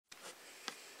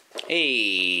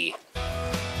Hey!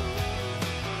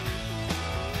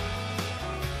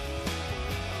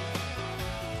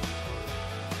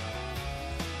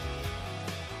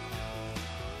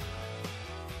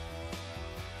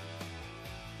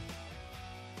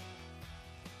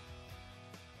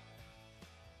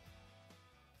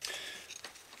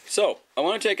 So, I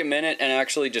want to take a minute and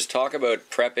actually just talk about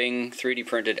prepping 3D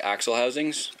printed axle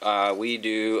housings. We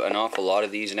do an awful lot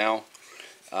of these now.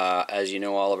 As you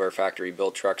know, all of our factory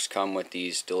built trucks come with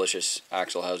these delicious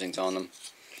axle housings on them.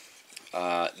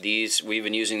 We've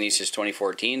been using these since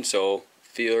 2014, so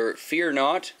fear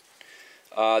not.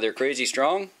 They're crazy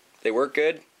strong, they work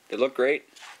good, they look great,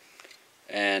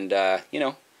 and you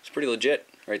know, it's pretty legit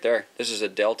right there. This is a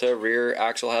Delta rear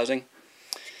axle housing.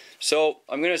 So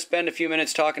I'm going to spend a few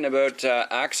minutes talking about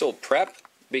axle prep,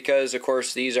 because of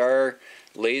course these are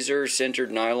laser sintered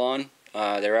nylon.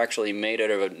 They're actually made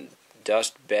out of a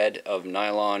dust bed of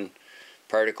nylon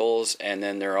particles, and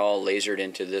then they're all lasered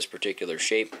into this particular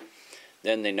shape.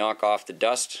 Then they knock off the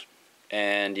dust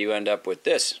and you end up with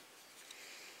this.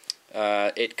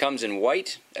 It comes in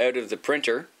white out of the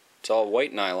printer. It's all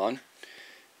white nylon,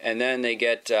 and then they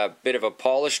get a bit of a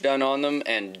polish done on them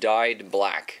and dyed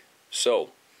black.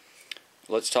 So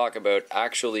let's talk about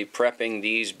actually prepping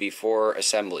these before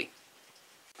assembly.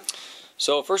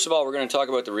 So first of all, we're going to talk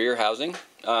about the rear housing.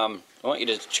 I want you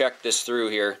to check this through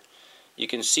here. You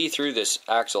can see through this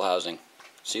axle housing.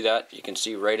 See that? You can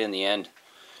see right in the end.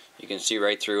 You can see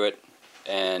right through it,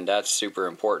 and that's super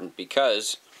important,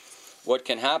 because what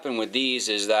can happen with these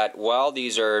is that while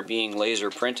these are being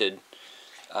laser printed,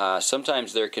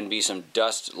 sometimes there can be some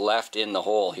dust left in the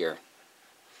hole here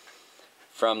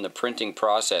from the printing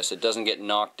process. It doesn't get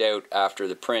knocked out after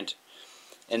the print.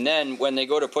 And then when they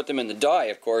go to put them in the dye,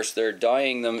 of course, they're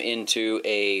dyeing them into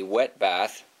a wet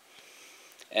bath,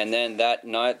 and then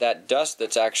that dust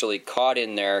that's actually caught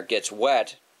in there gets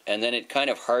wet, and then it kind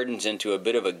of hardens into a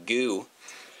bit of a goo,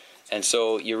 and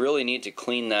so you really need to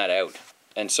clean that out.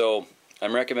 And so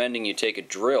I'm recommending you take a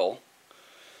drill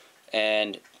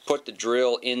and put the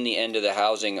drill in the end of the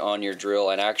housing on your drill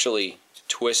and actually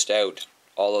twist out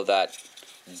all of that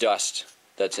dust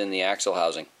that's in the axle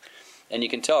housing. And you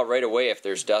can tell right away if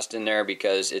there's dust in there,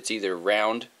 because it's either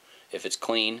round if it's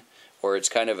clean, or it's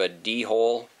kind of a D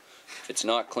hole. If it's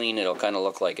not clean, it'll kind of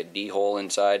look like a D hole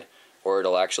inside, or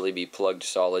it'll actually be plugged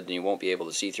solid and you won't be able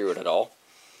to see through it at all.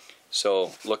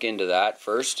 So look into that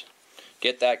first.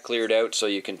 Get that cleared out so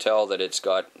you can tell that it's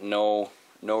got no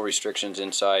restrictions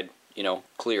inside, you know,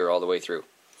 clear all the way through.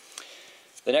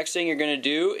 The next thing you're going to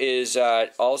do is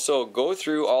also go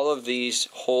through all of these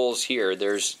holes here.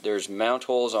 There's mount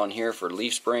holes on here for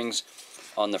leaf springs.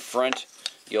 On the front,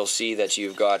 you'll see that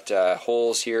you've got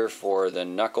holes here for the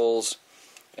knuckles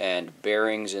and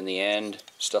bearings in the end,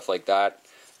 stuff like that.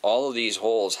 All of these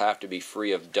holes have to be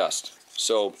free of dust.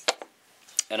 So,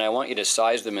 and I want you to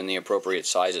size them in the appropriate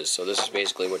sizes. So this is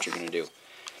basically what you're going to do.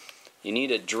 You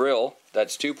need a drill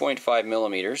that's 2.5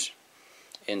 millimeters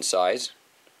in size.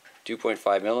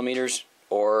 2.5 millimeters,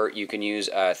 or you can use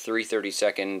a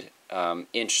 3/32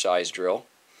 inch size drill,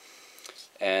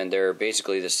 and they're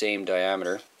basically the same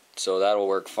diameter, so that'll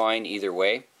work fine either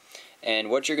way.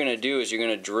 And what you're going to do is you're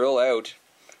going to drill out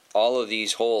all of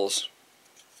these holes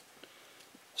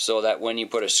so that when you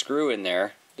put a screw in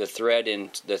there, the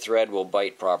thread will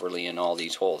bite properly in all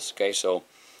these holes. Okay, so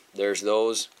there's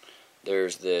those.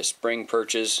 There's the spring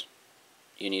perches.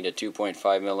 You need a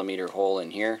 2.5 millimeter hole in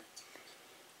here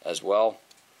as well.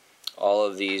 All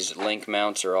of these link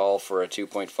mounts are all for a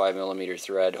 2.5 millimeter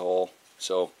thread hole.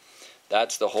 So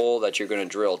that's the hole that you're going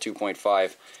to drill,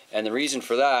 2.5. And the reason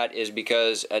for that is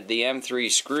because at the M3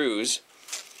 screws,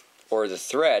 or the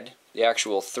thread, the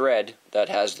actual thread that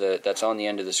has that's on the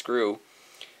end of the screw,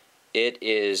 it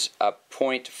is a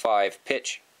 0.5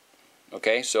 pitch.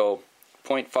 Okay, so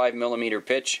 0.5 millimeter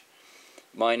pitch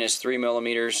minus 3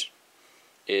 millimeters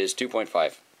is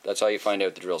 2.5. That's how you find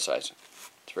out the drill size.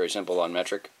 It's very simple on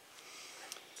metric.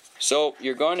 So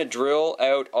you're going to drill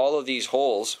out all of these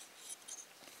holes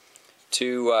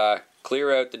to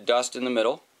clear out the dust in the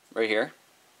middle, right here,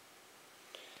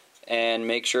 and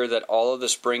make sure that all of the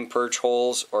spring perch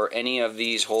holes, or any of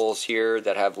these holes here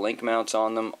that have link mounts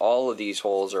on them, all of these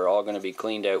holes are all going to be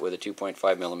cleaned out with a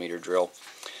 2.5 millimeter drill.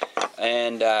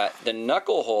 And the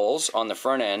knuckle holes on the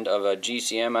front end of a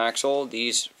GCM axle,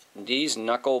 these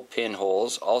knuckle pin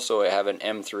holes also have an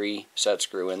M3 set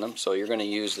screw in them, so you're going to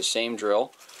use the same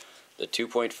drill, the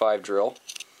 2.5 drill,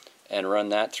 and run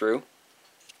that through.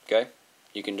 Okay,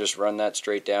 you can just run that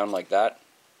straight down like that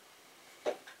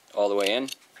all the way in.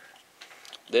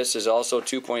 This is also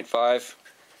 2.5.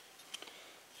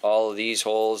 All of these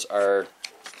holes are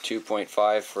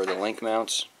 2.5 for the link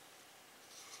mounts.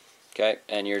 Okay,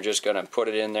 and you're just going to put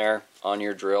it in there on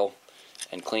your drill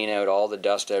and clean out all the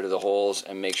dust out of the holes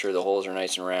and make sure the holes are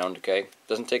nice and round. Okay,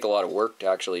 doesn't take a lot of work to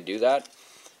actually do that,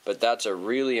 but that's a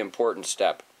really important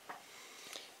step.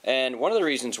 And one of the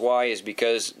reasons why is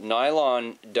because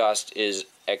nylon dust is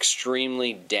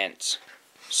extremely dense.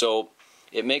 So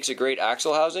it makes a great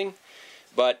axle housing,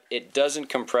 but it doesn't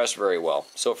compress very well.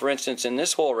 So for instance, in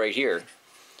this hole right here,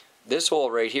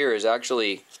 is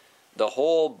actually, the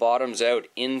hole bottoms out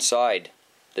inside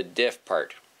the diff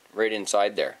part, right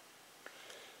inside there.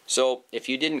 So if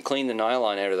you didn't clean the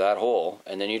nylon out of that hole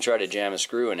and then you try to jam a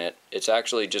screw in it, it's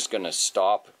actually just going to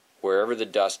stop wherever the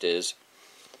dust is,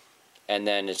 and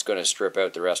then it's going to strip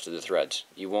out the rest of the threads.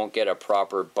 You won't get a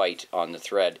proper bite on the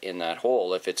thread in that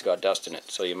hole if it's got dust in it,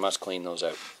 so you must clean those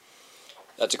out.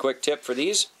 That's a quick tip for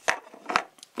these.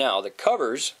 Now the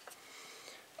covers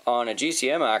on a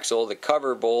GCM axle, the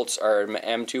cover bolts are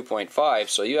M2.5,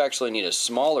 so you actually need a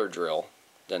smaller drill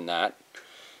than that.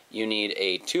 You need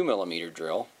a 2mm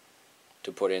drill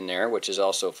to put in there, which is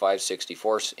also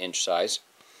 5/64 inch size.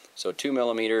 So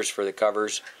 2mm for the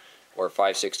covers, or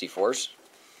 5/64.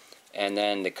 And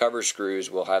then the cover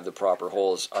screws will have the proper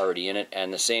holes already in it.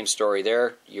 And the same story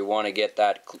there. You want to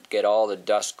get all the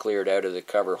dust cleared out of the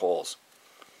cover holes,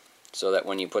 so that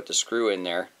when you put the screw in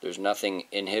there, there's nothing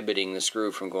inhibiting the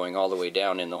screw from going all the way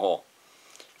down in the hole.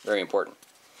 Very important.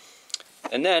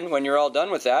 And then when you're all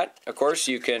done with that, of course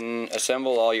you can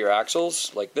assemble all your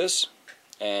axles like this,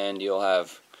 and you'll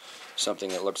have something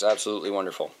that looks absolutely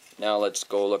wonderful. Now let's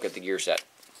go look at the gear set.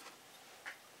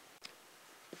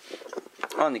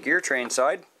 On the gear train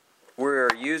side,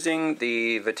 we're using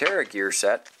the Viterra gear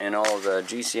set in all of the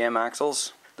GCM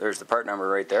axles. There's the part number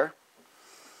right there.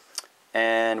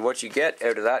 And what you get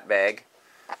out of that bag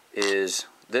is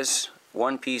this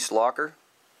one-piece locker,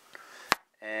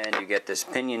 and you get this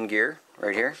pinion gear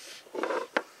right here.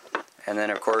 And then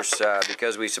of course,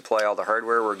 because we supply all the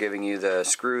hardware, we're giving you the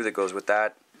screw that goes with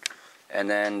that, and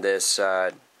then this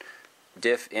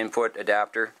diff input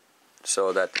adapter,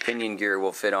 so that the pinion gear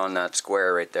will fit on that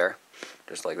square right there,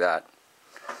 just like that.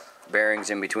 Bearings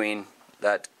in between,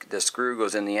 that the screw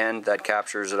goes in the end, that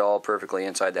captures it all perfectly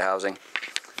inside the housing.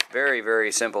 Very,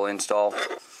 very simple install,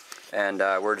 and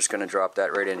we're just going to drop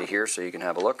that right into here so you can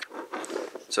have a look.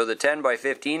 So the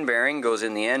 10x15 bearing goes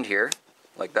in the end here,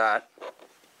 like that.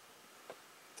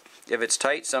 If it's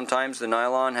tight, sometimes the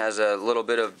nylon has a little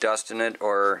bit of dust in it,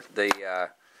 or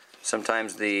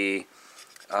sometimes the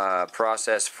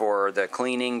process for the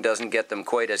cleaning doesn't get them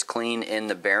quite as clean in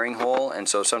the bearing hole, and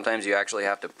so sometimes you actually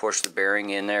have to push the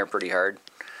bearing in there pretty hard.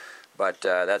 But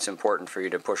that's important for you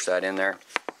to push that in there.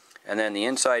 And then the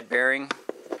inside bearing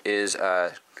is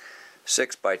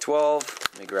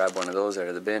 6x12. Let me grab one of those out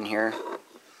of the bin here.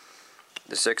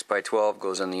 The 6x12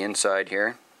 goes on the inside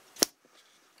here,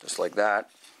 just like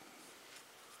that.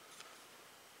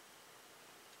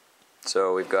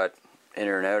 So we've got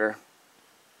inner and outer.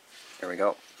 There we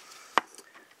go.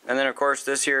 And then of course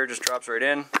this here just drops right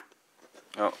in.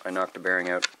 Oh, I knocked the bearing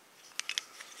out.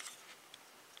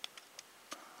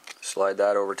 Slide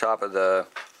that over top of the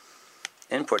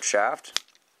input shaft.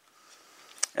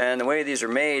 And the way these are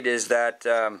made is that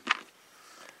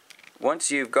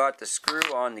once you've got the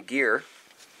screw on the gear,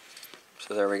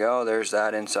 so there we go, there's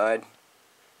that inside,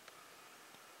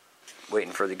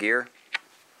 waiting for the gear.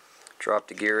 Drop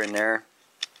the gear in there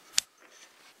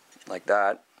like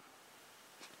that,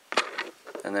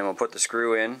 and then we'll put the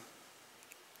screw in,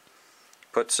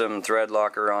 put some thread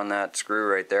locker on that screw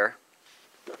right there,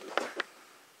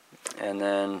 and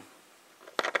then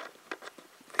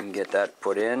we can get that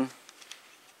put in.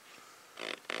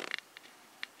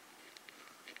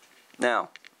 Now,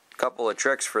 a couple of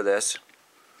tricks for this.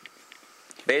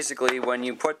 Basically, when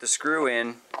you put the screw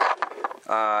in,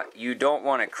 you don't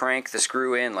want to crank the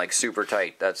screw in like super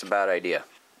tight. That's a bad idea.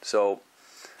 So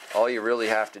all you really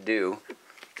have to do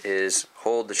is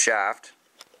hold the shaft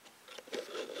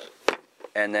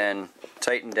and then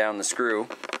tighten down the screw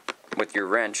with your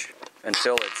wrench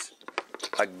until it's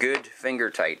a good finger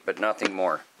tight, but nothing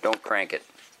more. Don't crank it.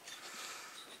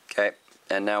 Okay,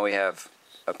 and now we have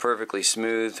a perfectly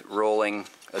smooth rolling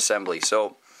assembly.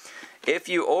 So if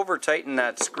you over tighten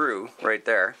that screw right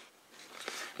there,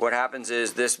 what happens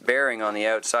is this bearing on the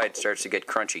outside starts to get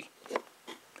crunchy,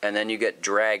 and then you get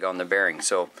drag on the bearing.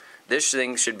 So this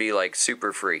thing should be like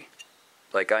super free,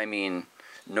 like I mean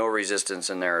no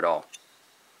resistance in there at all.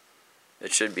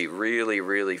 It should be really,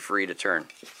 really free to turn.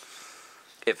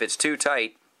 If it's too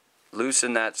tight,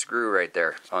 loosen that screw right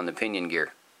there on the pinion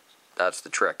gear. That's the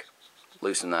trick.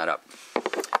 Loosen that up.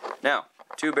 Now,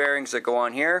 two bearings that go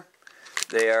on here.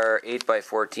 They are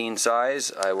 8x14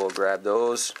 size. I will grab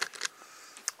those,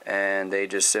 and they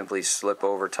just simply slip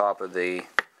over top of the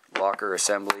locker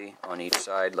assembly on each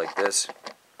side like this.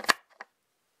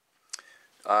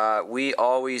 We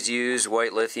always use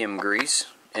white lithium grease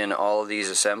in all of these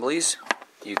assemblies.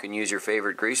 You can use your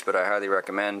favorite grease, but I highly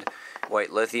recommend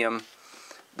white lithium.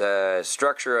 The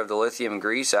structure of the lithium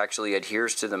grease actually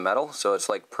adheres to the metal, so it's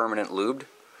like permanent lubed,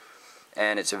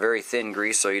 and it's a very thin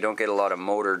grease, so you don't get a lot of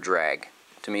motor drag.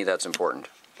 To me, that's important.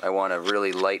 I want a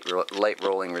really light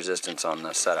rolling resistance on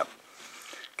the setup.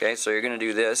 Okay, so you're going to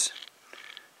do this,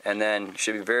 and then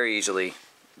should be very easily,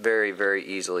 very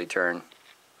easily turn.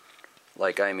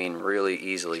 Like, I mean really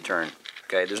easily turn.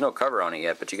 Okay, there's no cover on it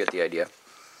yet, but you get the idea.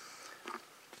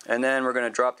 And then we're going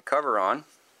to drop the cover on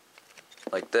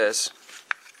like this,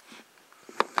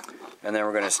 and then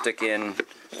we're going to stick in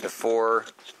the 4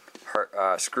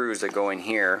 screws that go in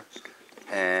here,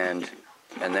 and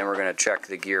then we're going to check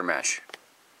the gear mesh.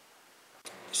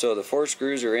 So the 4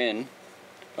 screws are in.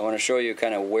 I want to show you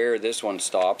kind of where this one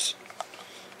stops.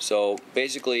 So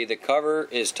basically the cover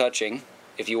is touching.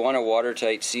 If you want a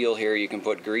watertight seal here, you can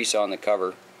put grease on the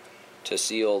cover to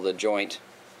seal the joint.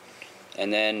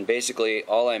 And then basically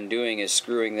all I'm doing is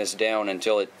screwing this down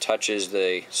until it touches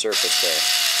the surface there.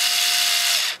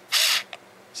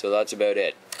 So that's about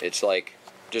it. It's like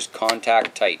just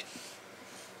contact tight.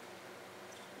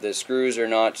 The screws are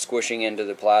not squishing into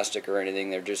the plastic or anything,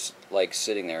 they're just like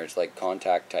sitting there. It's like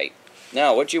contact tight.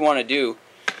 Now what you want to do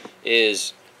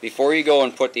is, before you go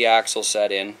and put the axle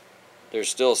set in, there's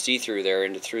still see-through there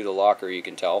into through the locker, you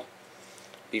can tell.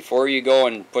 Before you go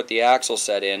and put the axle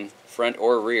set in, front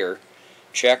or rear,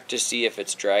 check to see if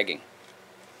it's dragging,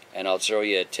 and I'll show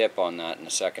you a tip on that in a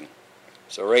second.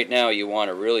 So right now you want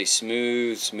a really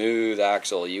smooth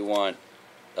axle.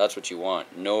 That's what you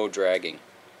want, no dragging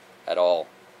at all.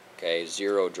 Okay,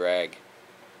 0 drag.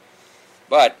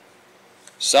 But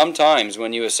sometimes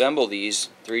when you assemble these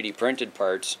 3D printed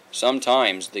parts,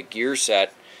 sometimes the gear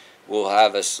set will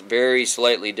have a very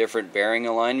slightly different bearing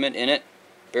alignment in it,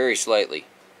 very slightly,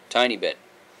 tiny bit.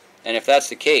 And if that's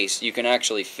the case, you can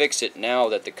actually fix it now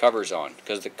that the cover's on,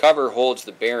 because the cover holds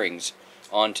the bearings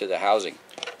onto the housing.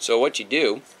 So what you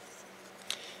do,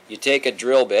 you take a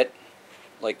drill bit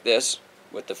like this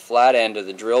with the flat end of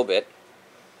the drill bit,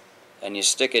 and you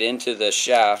stick it into the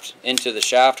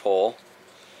shaft hole,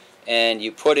 and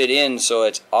you put it in so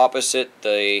it's opposite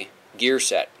the gear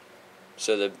set.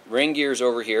 So the ring gear's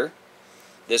over here.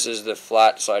 This is the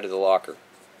flat side of the locker.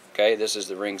 Okay, this is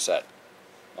the ring set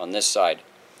on this side.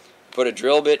 Put a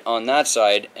drill bit on that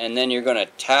side, and then you're going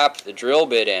to tap the drill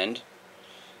bit end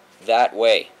that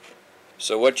way.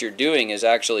 So what you're doing is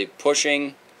actually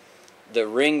pushing the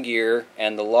ring gear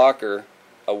and the locker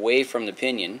away from the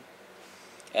pinion,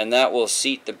 and that will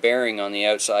seat the bearing on the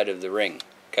outside of the ring.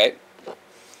 Okay,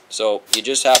 so you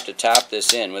just have to tap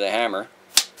this in with a hammer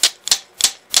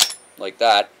like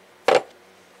that,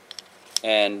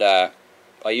 and I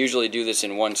usually do this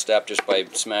in one step just by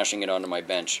smashing it onto my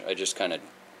bench. I just kind of,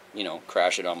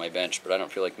 crash it on my bench, but I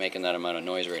don't feel like making that amount of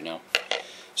noise right now.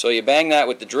 So you bang that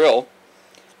with the drill,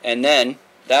 and then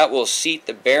that will seat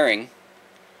the bearing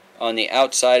on the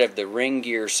outside of the ring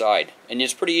gear side. And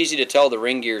it's pretty easy to tell the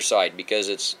ring gear side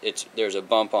because there's a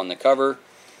bump on the cover,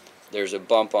 there's a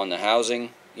bump on the housing,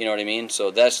 you know what I mean?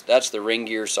 So that's the ring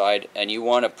gear side, and you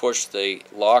want to push the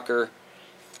locker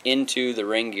into the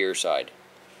ring gear side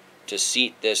to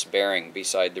seat this bearing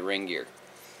beside the ring gear.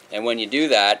 And when you do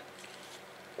that,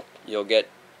 you'll get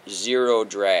 0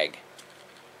 drag.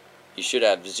 You should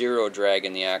have 0 drag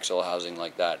in the axle housing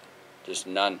like that. Just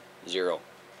none. 0.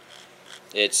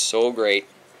 It's so great.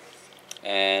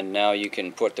 And now you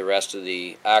can put the rest of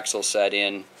the axle set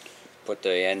in, put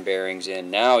the end bearings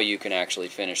in. Now you can actually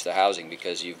finish the housing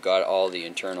because you've got all the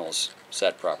internals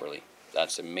set properly.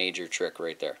 That's a major trick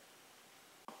right there.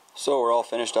 So we're all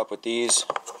finished up with these.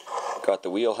 Got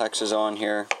the wheel hexes on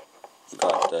here.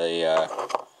 Got the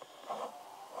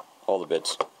all the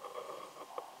bits.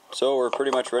 So we're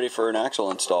pretty much ready for an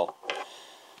axle install.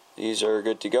 These are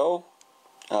good to go.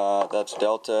 That's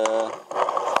Delta.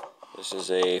 This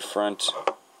is a front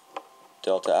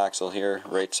Delta axle here,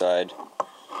 right side.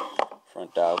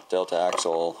 Front Delta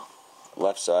axle,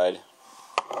 left side.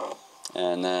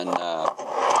 And then while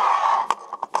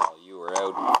you were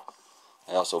out,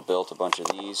 I also built a bunch of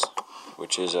these,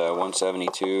 which is a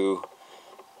 172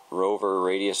 Rover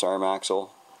radius arm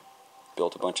axle.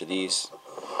 Built a bunch of these.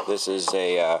 This is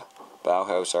a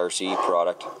Bauhaus RC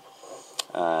product,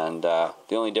 and the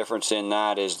only difference in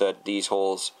that is that these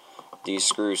holes, these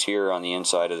screws here on the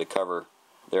inside of the cover,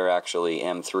 they're actually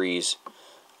M3s,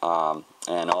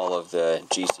 and all of the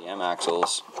GCM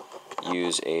axles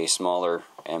use a smaller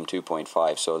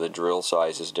M2.5, so the drill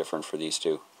size is different for these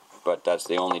two. But that's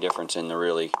the only difference in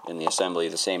the assembly,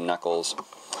 the same knuckles.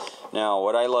 Now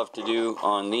what I love to do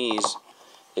on these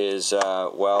is,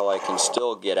 while I can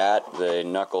still get at the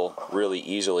knuckle really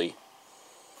easily,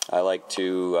 I like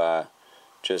to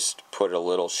just put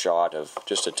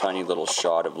just a tiny little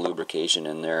shot of lubrication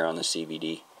in there on the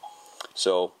CVD.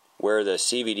 So where the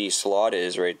CVD slot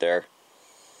is right there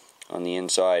on the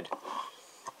inside,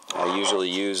 I usually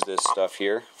use this stuff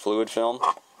here, fluid film,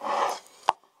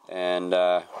 and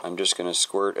I'm just going to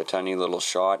squirt a tiny little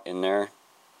shot in there,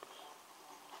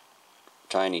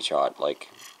 tiny shot, like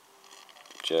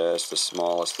just the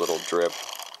smallest little drip,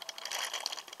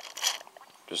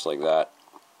 just like that.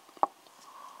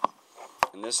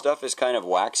 And this stuff is kind of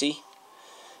waxy.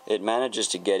 It manages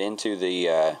to get into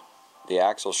the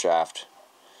axle shaft,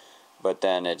 but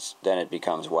then it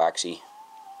becomes waxy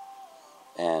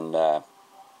and a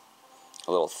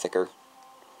little thicker.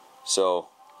 So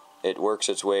it works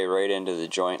its way right into the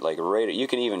joint, like you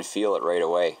can even feel it right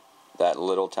away. That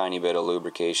little tiny bit of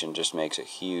lubrication just makes a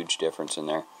huge difference in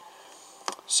there.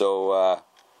 So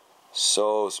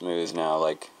so smooth now,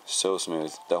 like so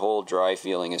smooth. The whole dry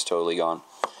feeling is totally gone.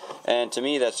 And to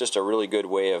me, that's just a really good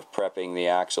way of prepping the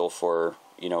axle for,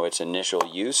 its initial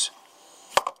use.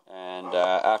 And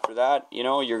after that,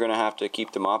 you're going to have to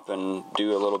keep them up and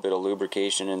do a little bit of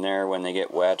lubrication in there when they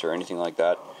get wet or anything like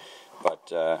that.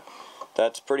 But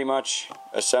that's pretty much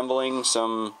assembling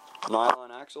some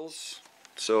nylon axles.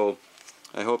 So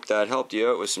I hope that helped you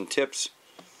out with some tips.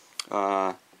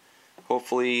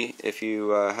 Hopefully, if you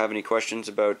have any questions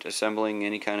about assembling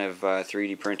any kind of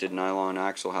 3D printed nylon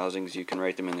axle housings, you can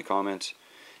write them in the comments,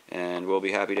 and we'll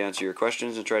be happy to answer your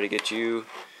questions and try to get you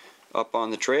up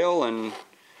on the trail and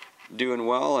doing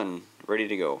well and ready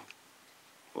to go.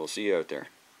 We'll see you out there.